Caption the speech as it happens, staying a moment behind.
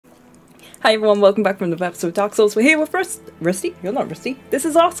Hi everyone, welcome back from the episode of Dark Souls. We're here with Rusty? You're not Rusty. This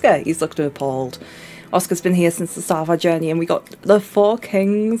is Oscar. He's looking appalled. Oscar's been here since the start of our journey and we got the 4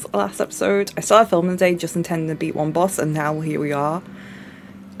 Kings last episode. I started filming today just intending to beat one boss and now here we are.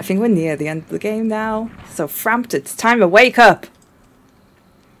 I think we're near the end of the game now. So Framped, it's time to wake up!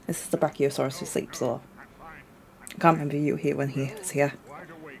 This is the Brachiosaurus who sleeps though. I can't remember you here when he was here.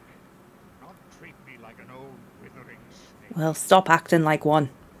 Well, stop acting like one.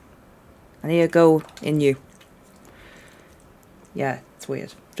 I need to go in you. Yeah, it's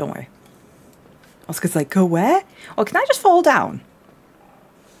weird. Don't worry. Oscar's like, go where? Oh, can I just fall down?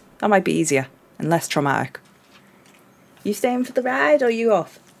 That might be easier and less traumatic. You staying for the ride or are you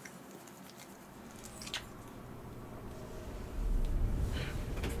off?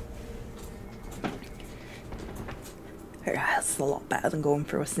 That's a lot better than going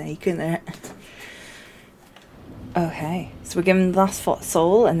through a snake, isn't it? Okay, so we're given the last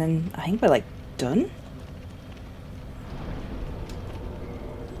soul and then I think we're like done?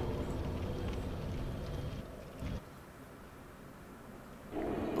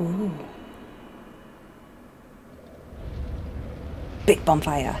 Ooh. Big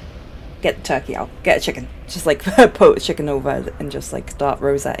bonfire. Get the turkey out. Get a chicken. Just like put a chicken over and just like start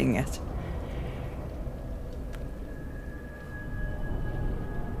rosetting it.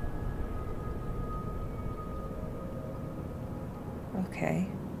 Okay.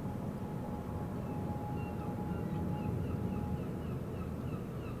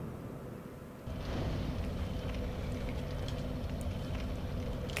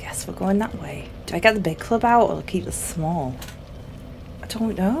 Guess we're going that way. Do I get the big club out or keep the small? I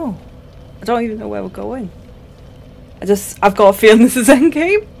don't know. I don't even know where we're going. I've got a feeling this is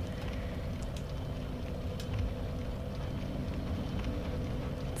endgame.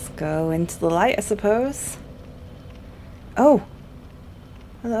 Let's go into the light, I suppose. Oh!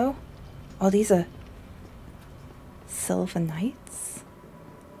 Hello? Oh, these are silver knights?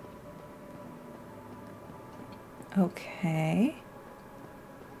 Okay.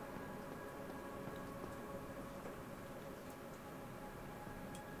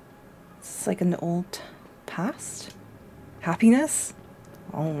 It's like an old past? Happiness?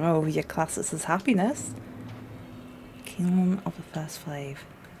 I don't know if your class this as happiness. Kingdom of the First Slave.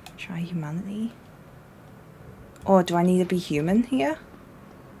 Try humanity. Or do I need to be human here?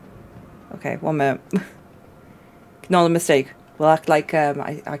 Okay, 1 minute. Ignore the mistake. We'll act like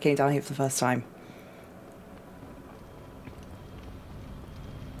I came down here for the first time.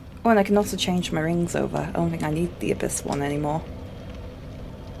 Oh, and I can also change my rings over. I don't think I need the Abyss one anymore.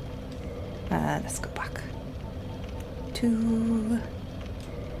 Let's go back to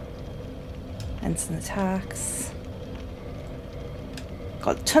instant attacks.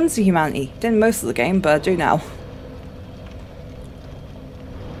 Got tons of humanity. Didn't most of the game, but I do now.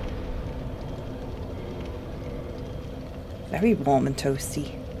 Very warm and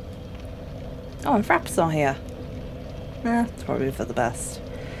toasty. Oh, and Frapp's not here. It's probably for the best.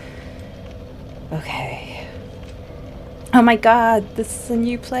 Okay. Oh my god, this is a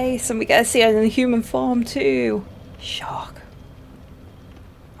new place and we get to see it in human form too. Shock.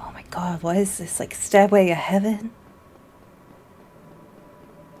 Oh my god, what is this? Like Stairway to Heaven?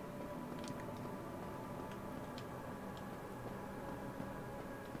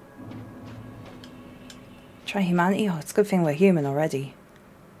 Try humanity? Oh, it's a good thing we're human already.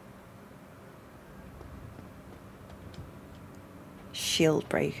 Shield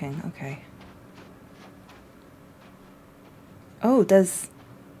breaking, okay. Oh, there's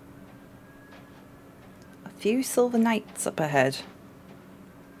a few silver knights up ahead.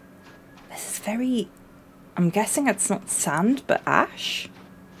 This is very... I'm guessing it's not sand, but ash?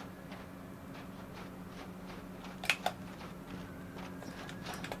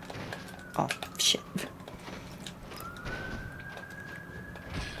 Oh, shit.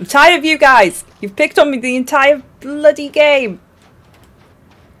 I'm tired of you guys! You've picked on me the entire bloody game!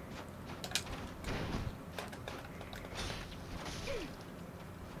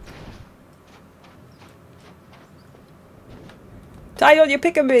 Tired on you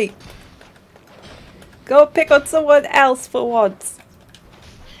picking me! Go pick on someone else for once!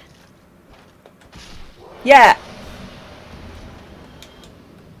 Yeah!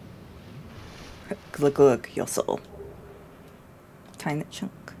 Glug glug, your soul. Tiny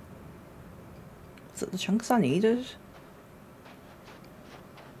chunk. Is it the chunks I needed?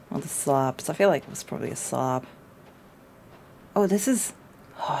 Or the slabs? I feel like it was probably a slab. Oh, this is...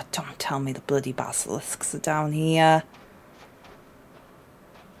 Oh, don't tell me the bloody basilisks are down here.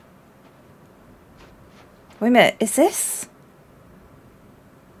 Wait a minute, is this?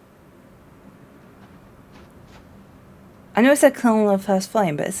 I know it said killing the first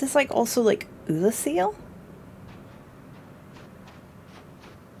flame, but is this like also like the seal?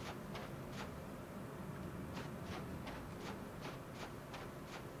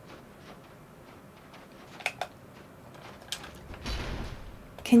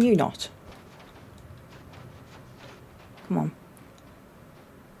 Can you not? Come on.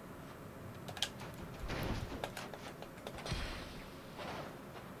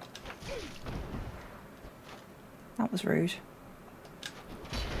 That was rude.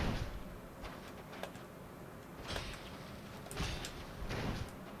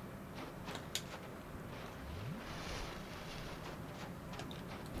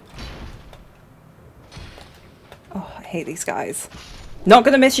 Oh, I hate these guys. Not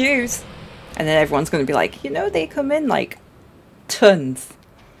gonna misuse! And then everyone's gonna be like, you know, they come in like tons.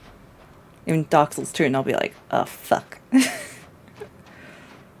 In Dark Souls 2, and I'll be like, oh fuck.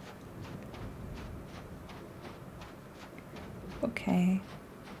 Okay.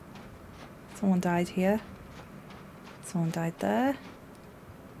 Someone died here. Someone died there.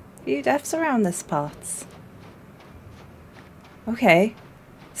 Few deaths around this parts. Okay.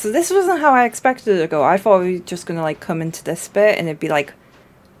 So this wasn't how I expected it to go. I thought we were just gonna like come into this bit and it'd be like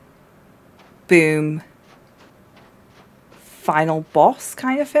boom, final boss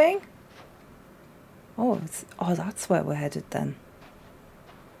kind of thing. Oh, oh, that's where we're headed then.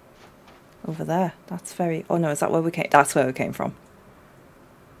 Over there. That's very... Oh no, is that where we came? That's where we came from.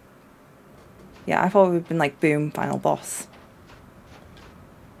 Yeah, I thought we'd been like, boom, final boss.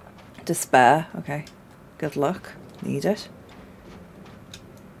 Despair. Okay. Good luck. Need it.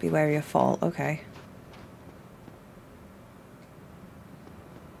 Be wary of fall. Okay.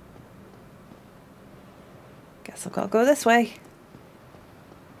 Guess I've got to go this way.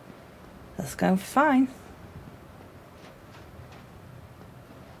 That's going fine.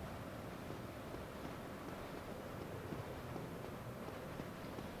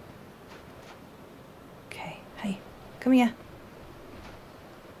 Okay, hey, come here.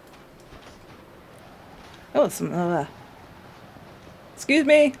 Oh, there's something over there. Excuse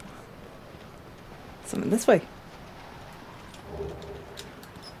me. Something this way.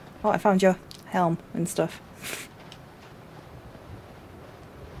 Oh, I found your helm and stuff.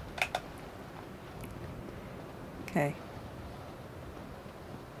 Okay.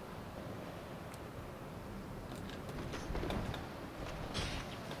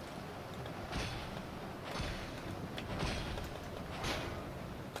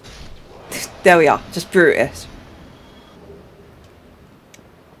 There we are. Just brute it.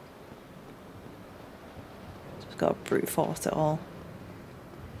 Just got to brute force it all.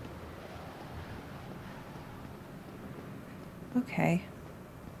 Okay.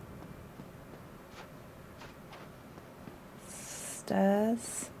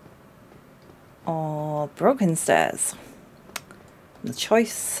 Stairs or broken stairs? The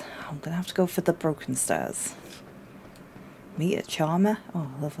choice, I'm gonna have to go for the broken stairs. Meet a charmer. Oh,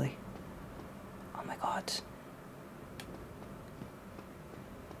 lovely. Oh my god.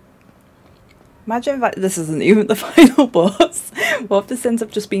 Imagine if this isn't even the final boss. What if this ends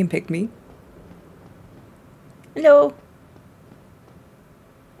up just being Pygmy? Hello.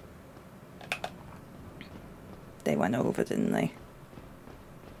 They went over, didn't they?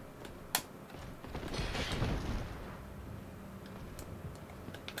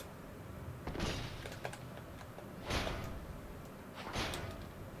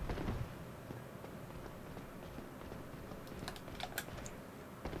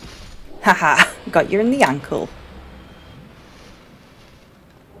 Haha, got you in the ankle.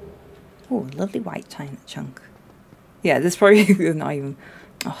 Oh, lovely white tiny chunk. Yeah, this probably not even...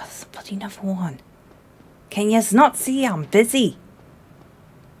 Oh, there's a bloody another one. Can you not see I'm busy?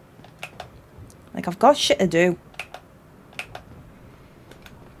 Like, I've got shit to do.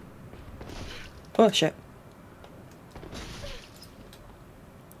 Oh, shit.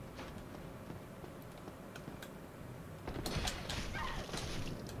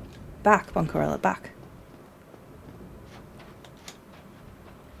 Back, Bonkerella, back.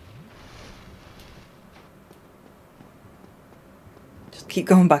 Just keep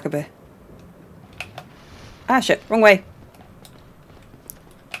going back a bit. Ah, shit, wrong way.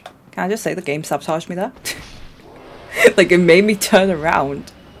 Can I just say the game sabotaged me there? Like, it made me turn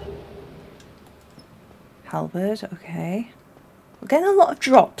around. Halberd, okay. We're getting a lot of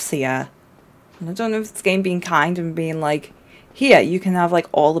drops here. And I don't know if it's game being kind and being like, here, you can have like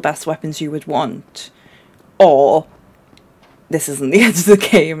all the best weapons you would want. Or, this isn't the end of the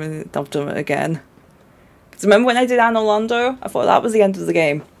game and I've done it again. Because remember when I did Anno Londo? I thought that was the end of the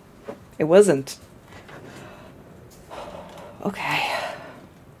game. It wasn't. Okay.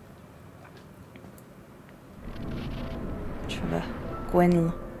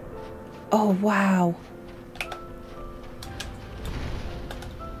 Gwyn. Oh, wow.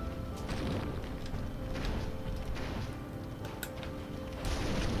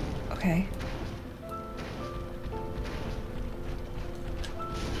 Okay.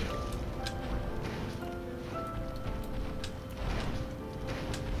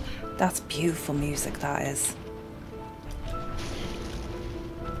 That's beautiful music, that is.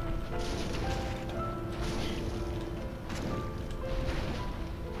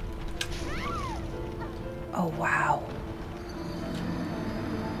 Oh, wow.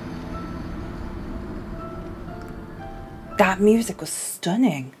 That music was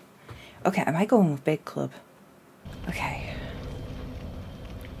stunning. Okay, am I going with Big Club? Okay.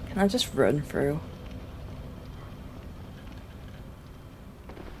 Can I just run through?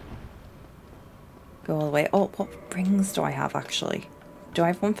 Go all the way. Oh, what rings do I have actually? Do I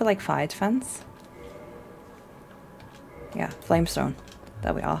have one for like fire defense? Yeah, flamestone.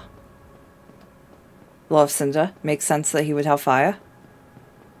 There we are. Law of Cinder. Makes sense that he would have fire.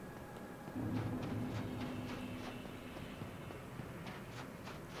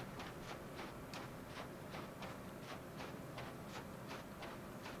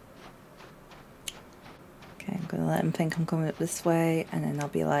 Okay, I'm gonna let him think I'm coming up this way, and then I'll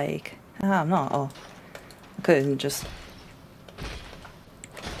be like, ah, I'm not. Oh, I couldn't just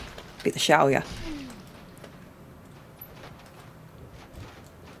beat the shit out of you.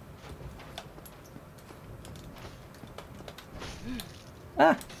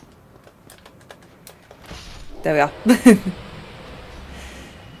 Ah. There we are. Can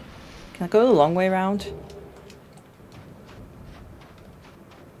I go the long way around?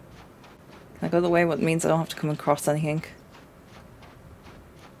 Can I go the way what means I don't have to come across anything?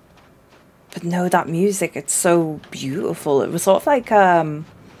 But no, that music, it's so beautiful. It was sort of like,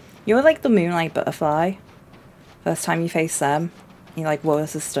 you know, like the Moonlight Butterfly? First time you face them, you're like, whoa,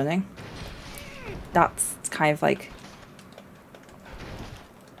 this is stunning. That's kind of like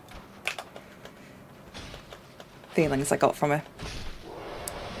feelings I got from it.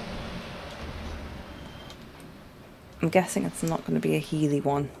 I'm guessing it's not going to be a Healy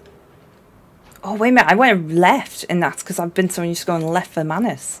one. Oh, wait a minute, I went left, and that's because I've been so used to going left for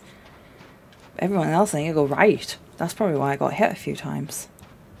Manus. Everyone else, I think I go right. That's probably why I got hit a few times.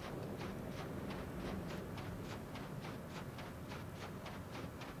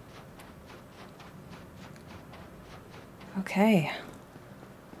 Okay.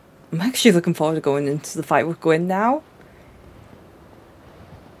 I'm actually looking forward to going into the fight with Gwyn now.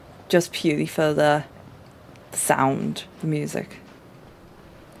 Just purely for the sound, the music.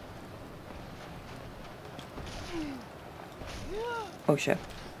 Oh shit.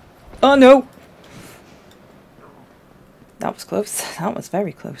 Oh no! That was close. That was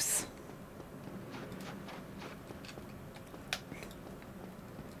very close.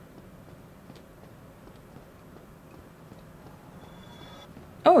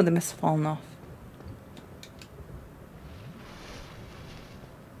 Oh, the mist fallen off.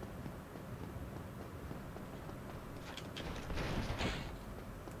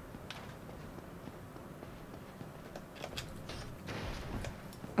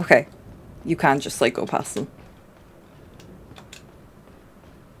 Okay, you can't just like go past them.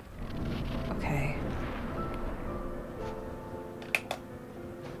 Okay.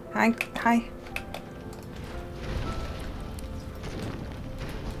 Hi, hi.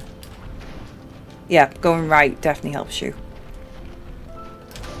 Yeah, going right definitely helps you.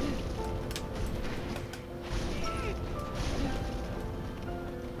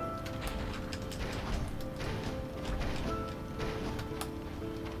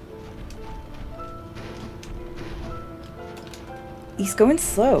 He's going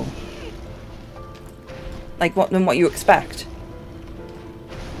slow. Like what than what you expect.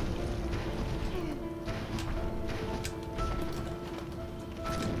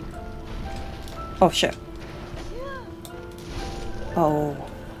 Oh shit. Oh.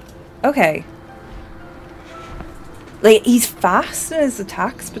 Okay. Like he's fast in his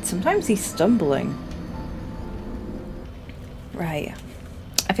attacks, but sometimes he's stumbling. Right.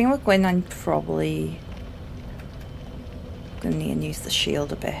 I think with Gwyn I'm probably gonna need to use the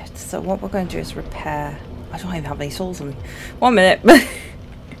shield a bit. So what we're going to do is repair. I don't even have any souls on me. 1 minute.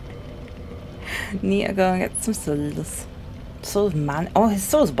 Need to go and get some souls. Soul of man. Oh, his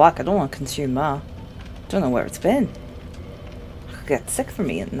soul's black. I don't want to consume that. Don't know where it's been. I could get sick from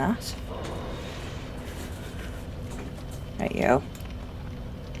eating that. There you go.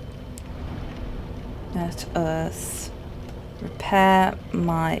 Let us repair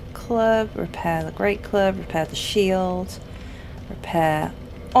my club, repair the great club, repair the shield, repair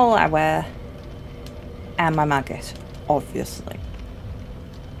all I wear, and my maggot, obviously.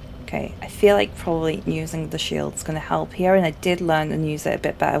 Okay, I feel like probably using the shield's going to help here, and I did learn and use it a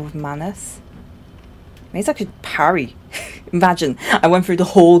bit better with Manus. Maybe I could parry. Imagine, I went through the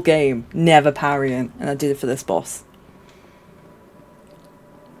whole game never parrying, and I did it for this boss.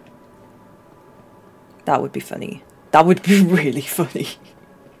 That would be funny. That would be really funny.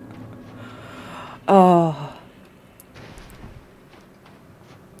 Oh.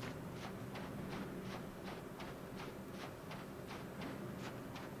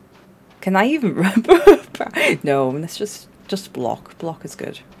 Can I even remember? No, let's just block. Block is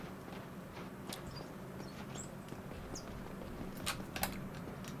good.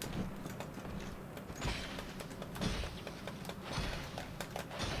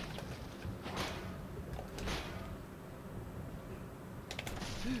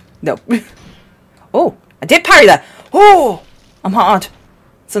 No. Oh, I did parry that. Oh, I'm hard.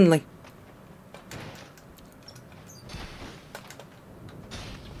 Suddenly.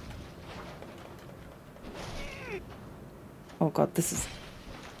 Oh god, this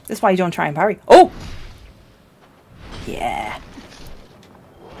is why you don't try and parry. Oh! Yeah.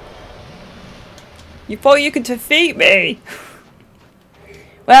 You thought you could defeat me!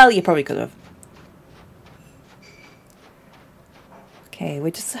 Well, you probably could have. Okay, we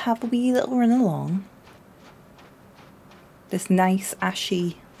just have a wee little run along this nice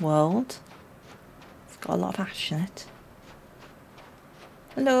ashy world. It's got a lot of ash in it.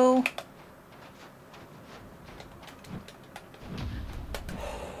 Hello.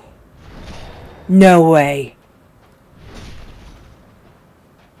 No way.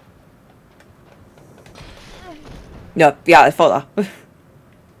 No, yeah, I thought that.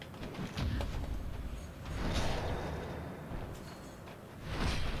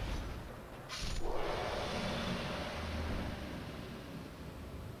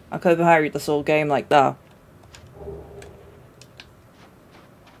 I could have harried this whole game like that.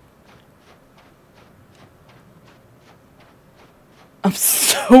 I'm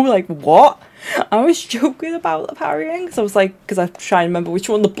so like, what? I was joking about the parrying because I was like, because I was trying to remember which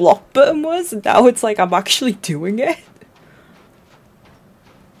one the block button was, and now it's like I'm actually doing it.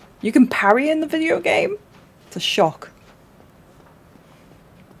 You can parry in the video game? It's a shock.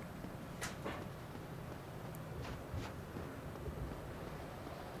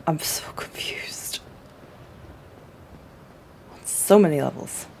 I'm so confused. So many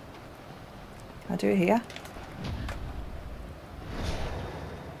levels. Can I do it here?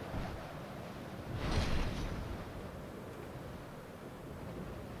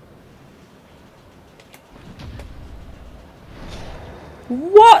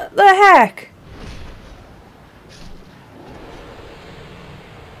 What the heck?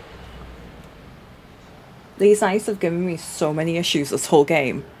 These knights have given me so many issues this whole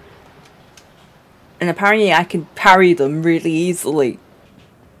game. And apparently I can parry them really easily.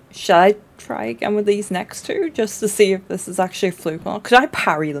 Should I try again with these next two just to see if this is actually a fluke or not? Could I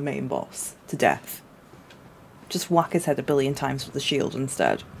parry the main boss to death? Just whack his head a billion times with the shield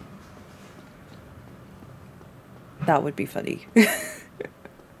instead. That would be funny.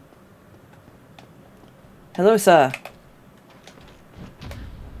 Hello, sir.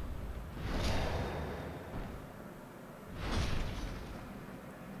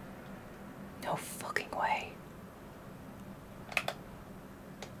 No fucking way.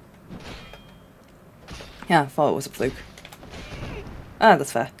 Yeah, I thought it was a fluke. Ah,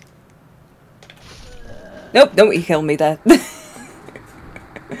 that's fair. Nope, don't you kill me there.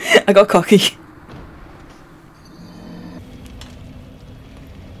 I got cocky.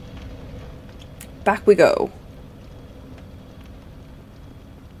 Back we go.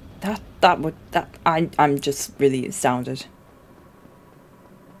 I'm just really astounded.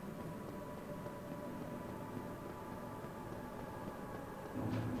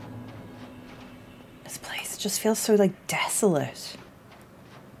 This place just feels so like desolate.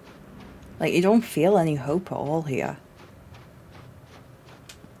 Like you don't feel any hope at all here.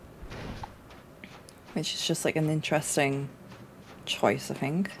 Which is just like an interesting choice, I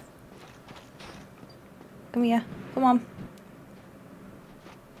think. Come here. Come on.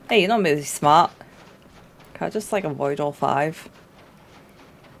 Hey, you're not really smart. Can I just like avoid all five?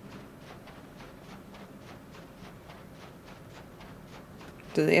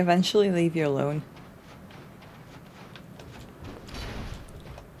 Do they eventually leave you alone?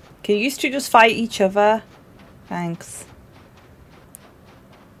 Can you two just fight each other? Thanks.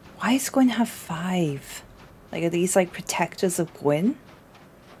 Why is Gwyn have 5? Like, are these like protectors of Gwyn?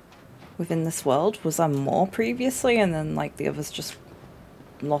 Within this world? Was there more previously and then like the others just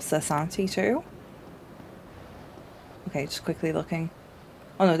lost their sanity too? Okay, just quickly looking.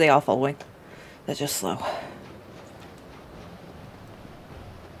 Oh no, they are following. They're just slow.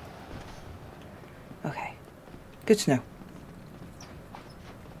 Okay. Good to know.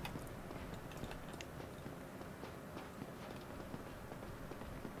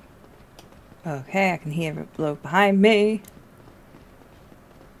 Okay, I can hear it blow behind me.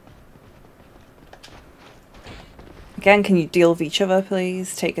 Again, can you deal with each other,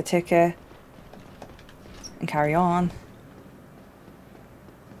 please? Take a ticket. And carry on.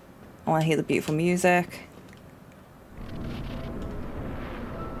 I want to hear the beautiful music.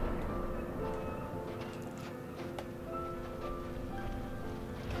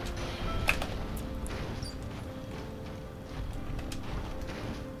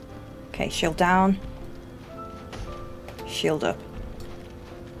 Okay, shield down. Shield up.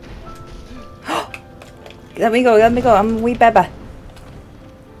 Let me go, I'm a wee baby.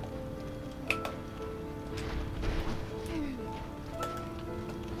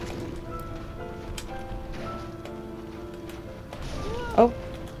 Oh.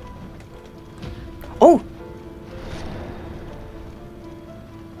 Oh!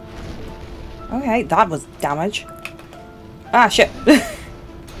 Okay, that was damage. Ah, shit.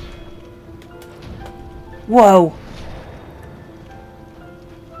 Whoa.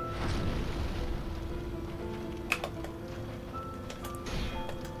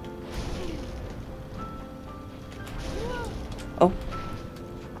 Oh.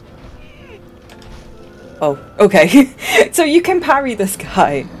 Oh, okay. So you can parry this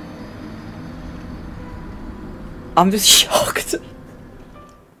guy. I'm just shocked.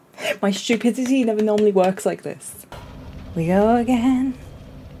 My stupidity never normally works like this. We go again.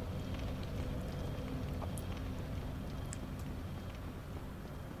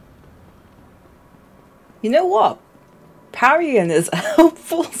 You know what? Parrying is a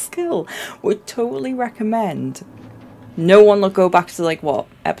helpful skill. Would totally recommend. No one will go back to like what,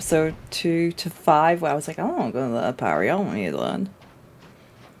 episode 2 to 5 where I was like, oh, I'm gonna learn parry, I don't need to learn.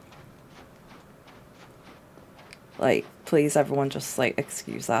 Like, please everyone just like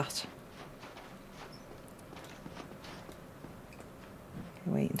excuse that.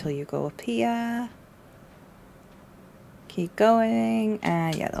 Wait until you go up here. Keep going,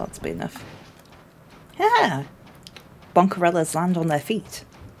 and yeah, that's big enough. Yeah! Bonkerellas land on their feet.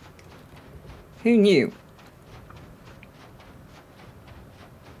 Who knew?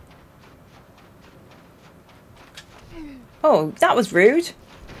 Oh, that was rude.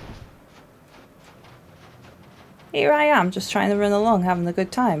 Here I am, just trying to run along, having a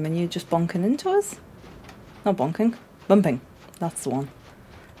good time, and you're just bonking into us? Not bonking, bumping. That's the one.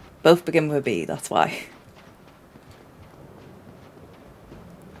 Both begin with a B, that's why.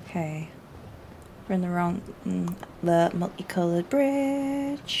 Okay. Run around the multicoloured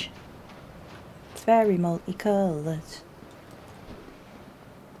bridge. It's very multicoloured.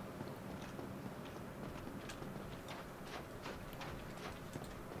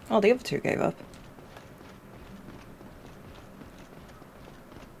 Oh, the other two gave up.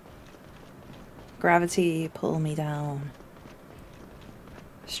 Gravity, pull me down.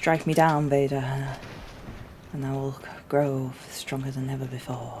 Strike me down, Vader. And I will grow stronger than ever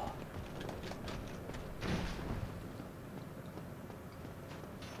before.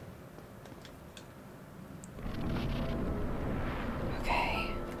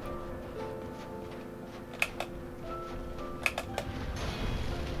 Okay.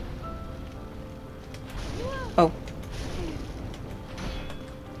 Oh.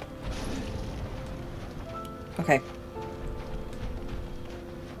 Okay.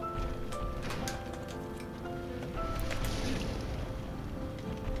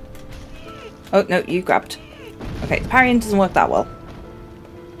 Oh, no, you grabbed. Okay, parrying doesn't work that well.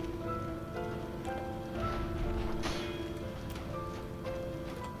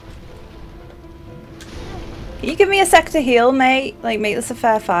 Can you give me a sec to heal, mate? Like, make this a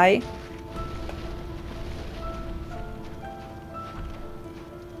fair fight.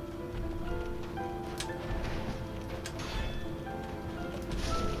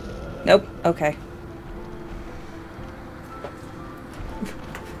 Nope, okay.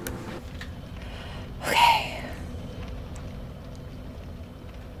 Okay.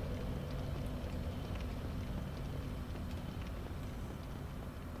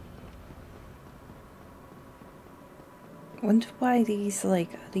 I wonder why these,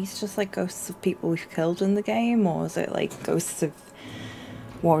 like, are these just like ghosts of people we've killed in the game, or is it like ghosts of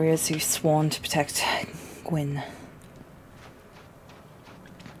warriors who sworn to protect Gwyn?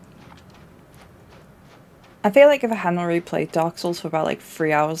 I feel like if I hadn't already played Dark Souls for about like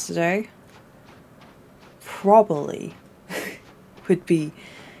 3 hours today, probably would be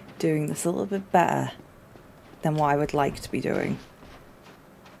doing this a little bit better than what I would like to be doing.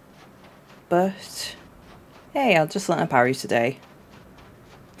 But hey, I'll just learn a parry today.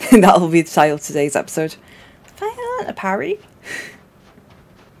 That'll be the title of today's episode. Finally a parry.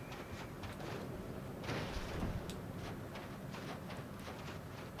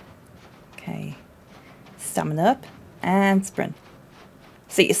 Okay. Stamina up and sprint.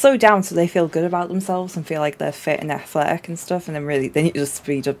 See, you slow down so they feel good about themselves and feel like they're fit and athletic and stuff, and then really they need to just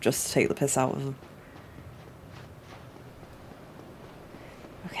speed up just to take the piss out of them.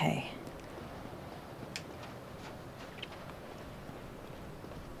 Okay.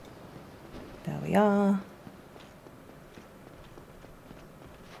 There we are.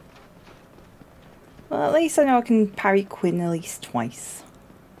 Well, at least I know I can parry Quinn at least twice.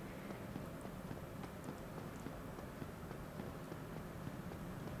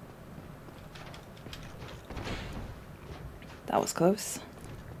 That was close.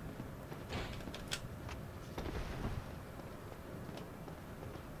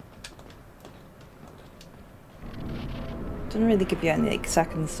 Doesn't really give you any like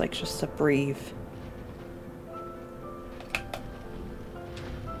seconds, like just to breathe.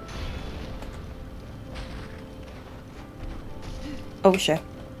 Oh shit.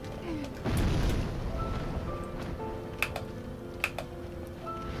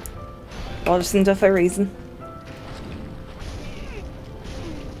 All just into for a reason.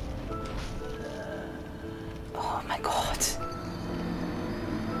 Oh my god.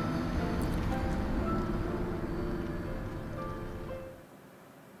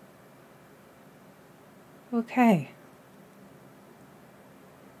 Okay.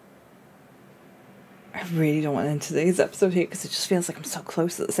 I really don't want to end today's episode here because it just feels like I'm so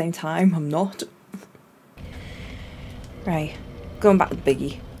close at the same time. I'm not. Right. Going back to the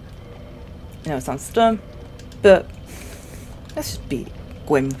biggie. I know it sounds dumb, but let's just beat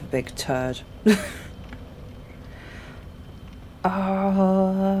Gwyn with a big turd.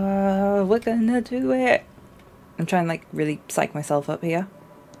 Oh, we're gonna do it. I'm trying to like really psych myself up here.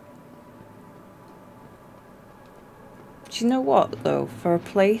 Do you know what though? For a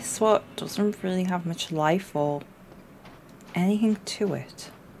place what doesn't really have much life or anything to it,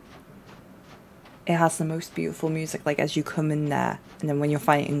 it has the most beautiful music. Like as you come in there, and then when you're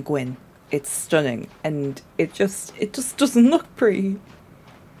fighting Gwyn, it's stunning, and it just doesn't look pretty.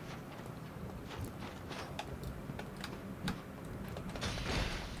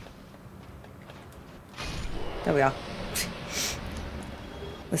 There we are.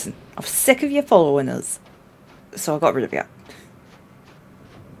 Listen, I'm sick of you following us, so I got rid of you.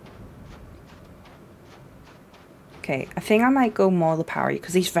 Okay, I think I might go more the parry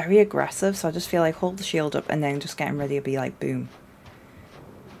because he's very aggressive, so I just feel like hold the shield up and then just get him ready to be like boom.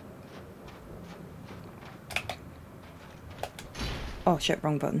 Oh shit,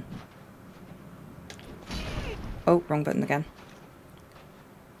 wrong button. Oh, wrong button again.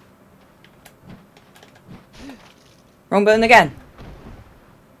 Wrong button again.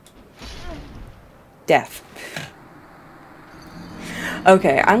 Death.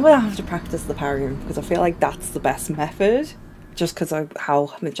 Okay, I'm gonna have to practice the parrying because I feel like that's the best method. Just because of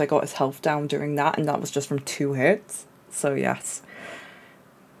how much I got his health down doing that, and that was just from 2 hits. So yes.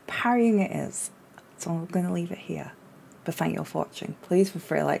 Parrying it is. So I'm gonna leave it here. But thank you all for watching. Please feel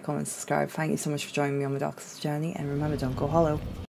free to like, comment, subscribe. Thank you so much for joining me on my Dark Souls journey, and remember, don't go hollow.